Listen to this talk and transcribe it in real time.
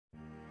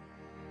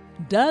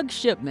Doug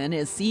Shipman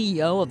is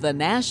CEO of the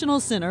National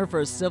Center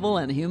for Civil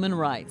and Human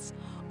Rights.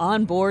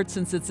 On board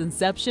since its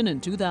inception in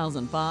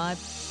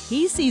 2005,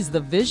 he sees the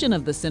vision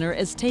of the center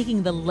as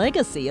taking the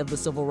legacy of the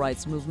civil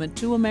rights movement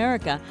to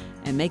America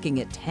and making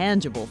it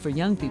tangible for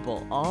young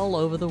people all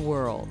over the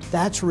world.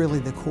 That's really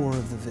the core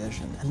of the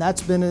vision, and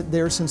that's been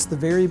there since the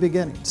very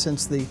beginning,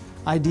 since the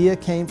idea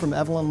came from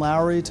Evelyn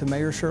Lowry to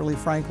Mayor Shirley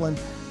Franklin.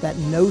 That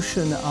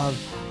notion of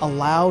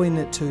allowing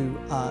it to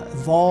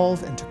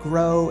evolve and to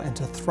grow and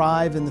to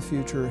thrive in the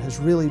future has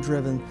really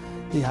driven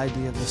the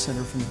idea of the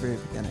center from the very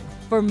beginning.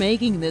 For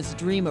making this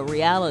dream a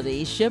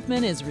reality,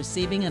 Shipman is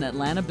receiving an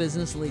Atlanta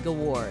Business League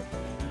Award.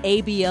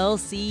 ABL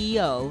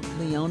CEO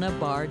Leona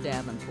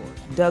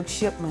Barr-Davenport. Doug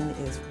Shipman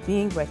is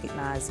being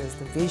recognized as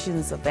the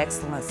Visions of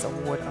Excellence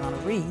Award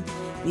honoree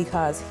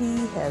because he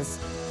has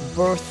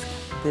birthed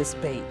this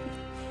baby.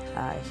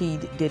 He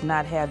did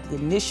not have the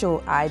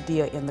initial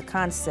idea in the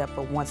concept,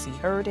 but once he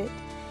heard it,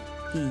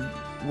 he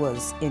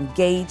was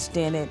engaged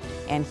in it,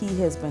 and he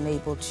has been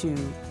able to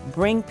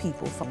bring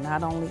people from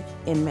not only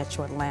in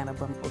Metro Atlanta,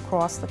 but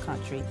across the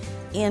country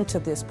into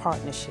this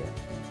partnership.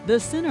 The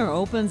center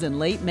opens in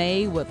late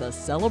May with a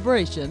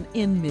celebration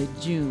in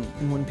mid-June.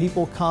 And when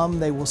people come,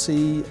 they will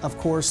see, of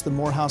course, the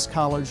Morehouse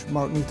College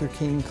Martin Luther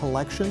King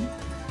collection,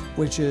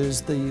 which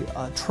is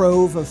the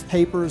trove of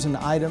papers and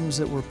items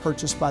that were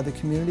purchased by the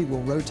community.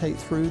 We'll rotate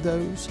through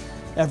those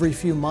every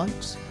few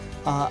months.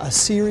 A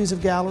series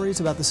of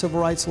galleries about the civil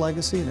rights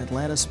legacy and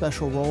Atlanta's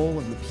special role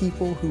and the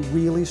people who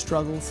really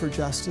struggled for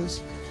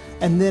justice.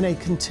 And then a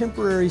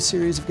contemporary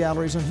series of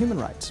galleries on human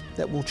rights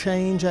that will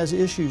change as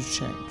issues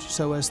change.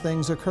 So as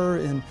things occur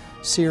in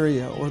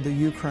Syria or the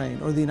Ukraine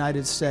or the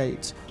United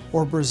States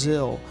or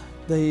Brazil,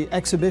 the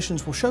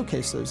exhibitions will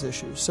showcase those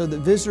issues so that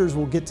visitors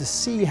will get to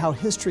see how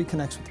history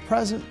connects with the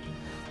present,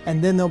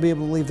 and then they'll be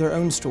able to leave their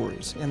own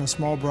stories in a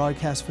small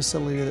broadcast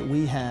facility that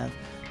we have.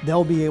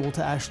 They'll be able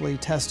to actually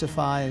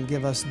testify and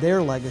give us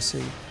their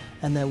legacy,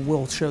 and then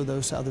we'll show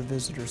those to other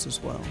visitors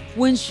as well.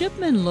 When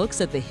Shipman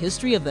looks at the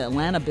history of the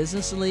Atlanta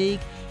Business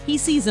League, he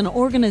sees an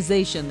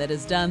organization that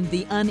has done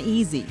the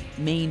uneasy,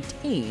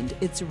 maintained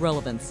its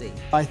relevancy.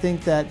 I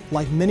think that,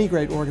 like many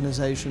great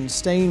organizations,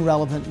 staying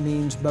relevant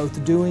means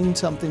both doing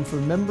something for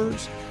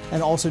members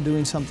and also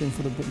doing something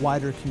for the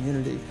wider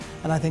community.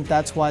 And I think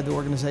that's why the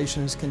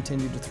organization has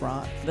continued to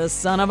thrive. The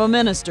son of a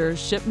minister,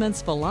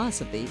 Shipman's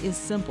philosophy is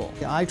simple.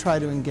 I try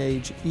to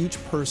engage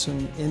each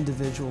person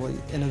individually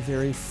in a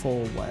very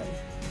full way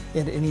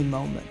at any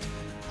moment.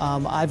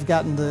 I've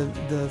gotten the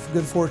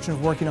good fortune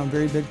of working on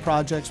very big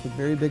projects with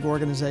very big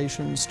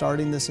organizations,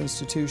 starting this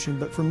institution,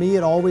 but for me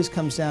it always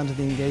comes down to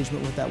the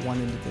engagement with that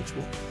one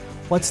individual.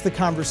 What's the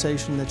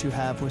conversation that you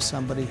have with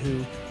somebody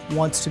who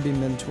wants to be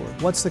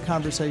mentored? What's the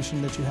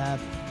conversation that you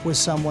have with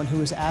someone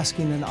who is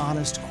asking an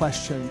honest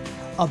question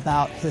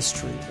about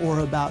history or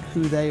about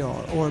who they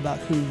are or about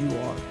who you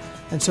are?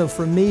 And so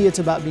for me it's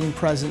about being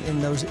present in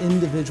those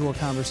individual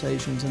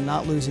conversations and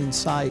not losing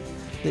sight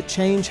that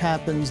change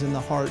happens in the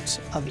hearts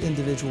of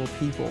individual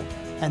people,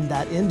 and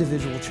that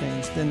individual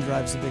change then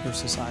drives the bigger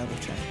societal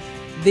change.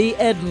 The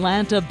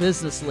Atlanta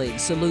Business League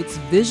salutes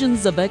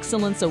Visions of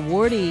Excellence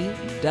awardee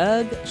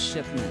Doug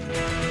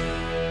Shipman.